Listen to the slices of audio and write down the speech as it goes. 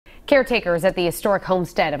Caretakers at the historic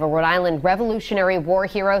homestead of a Rhode Island Revolutionary War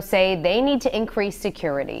hero say they need to increase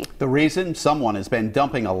security. The reason? Someone has been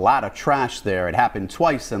dumping a lot of trash there. It happened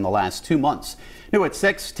twice in the last 2 months. New at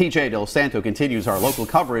 6, TJ Del Santo continues our local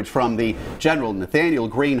coverage from the General Nathanael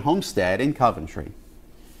Greene Homestead in Coventry.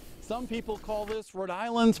 Some people call this Rhode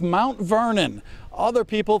Island's Mount Vernon. Other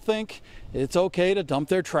people think it's okay to dump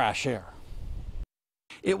their trash here.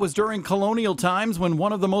 It was during colonial times when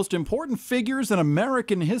one of the most important figures in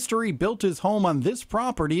American history built his home on this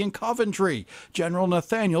property in Coventry, General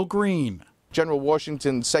Nathanael Greene. General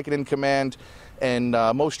Washington, second in command and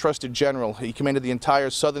most trusted general. He commanded the entire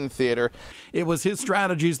Southern Theater. It was his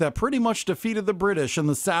strategies that pretty much defeated the British in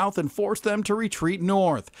the South and forced them to retreat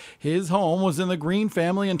north. His home was in the Greene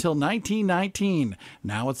family until 1919.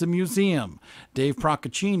 Now it's a museum. Dave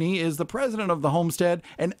Procaccini is the president of the homestead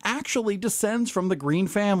and actually descends from the Greene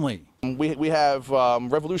family. We have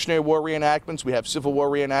Revolutionary War reenactments, we have Civil War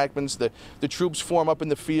reenactments. The troops form up in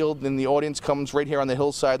the field and the audience comes right here on the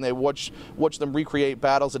hillside and they watch them recreate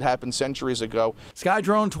battles that happened centuries ago.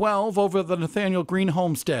 Skydrone 12 over the Nathanael Greene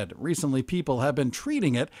Homestead. Recently people have been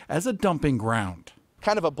treating it as a dumping ground.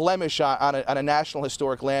 Kind of a blemish on a National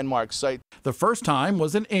Historic Landmark site. The first time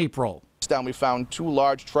was in April. Down we found 2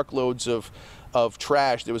 large truckloads of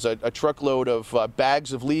trash. There was a truckload of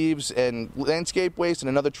bags of leaves and landscape waste and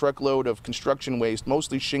another truckload of construction waste,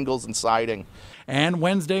 mostly shingles and siding. And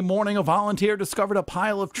Wednesday morning, a volunteer discovered a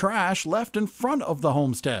pile of trash left in front of the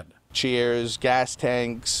homestead. Chairs, gas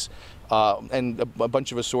tanks, and a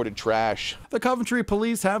bunch of assorted trash. The Coventry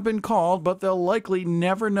police have been called, but they'll likely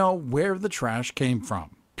never know where the trash came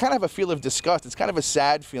from. Kind of a feel of disgust. It's kind of a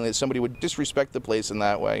sad feeling that somebody would disrespect the place in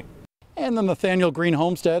that way. And the Nathanael Greene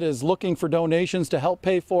Homestead is looking for donations to help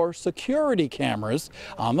pay for security cameras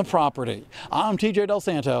on the property. I'm TJ Del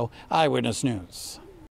Santo, Eyewitness News.